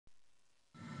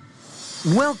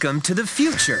Welcome to the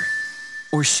future.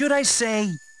 Or should I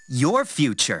say, your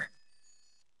future.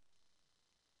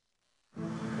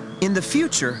 In the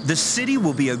future, the city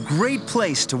will be a great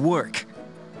place to work.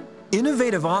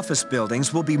 Innovative office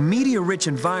buildings will be media-rich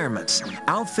environments,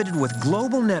 outfitted with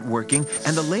global networking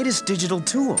and the latest digital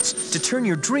tools to turn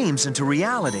your dreams into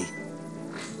reality.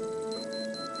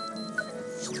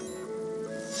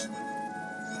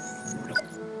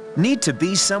 Need to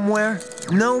be somewhere?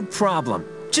 No problem.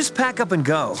 Just pack up and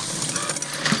go.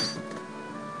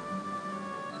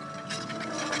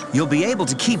 You'll be able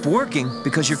to keep working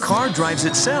because your car drives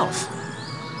itself.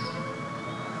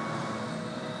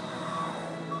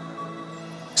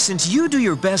 Since you do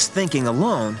your best thinking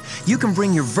alone, you can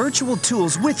bring your virtual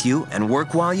tools with you and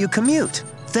work while you commute,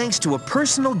 thanks to a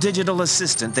personal digital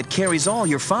assistant that carries all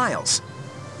your files.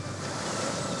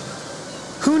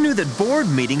 Who knew that board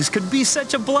meetings could be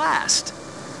such a blast?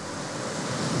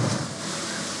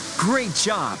 Great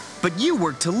job, but you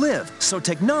work to live, so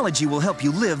technology will help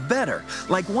you live better,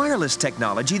 like wireless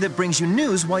technology that brings you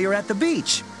news while you're at the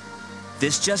beach.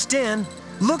 This just in,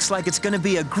 looks like it's going to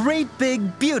be a great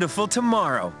big beautiful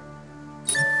tomorrow.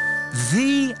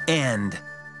 The end.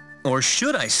 Or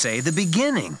should I say the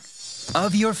beginning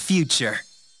of your future.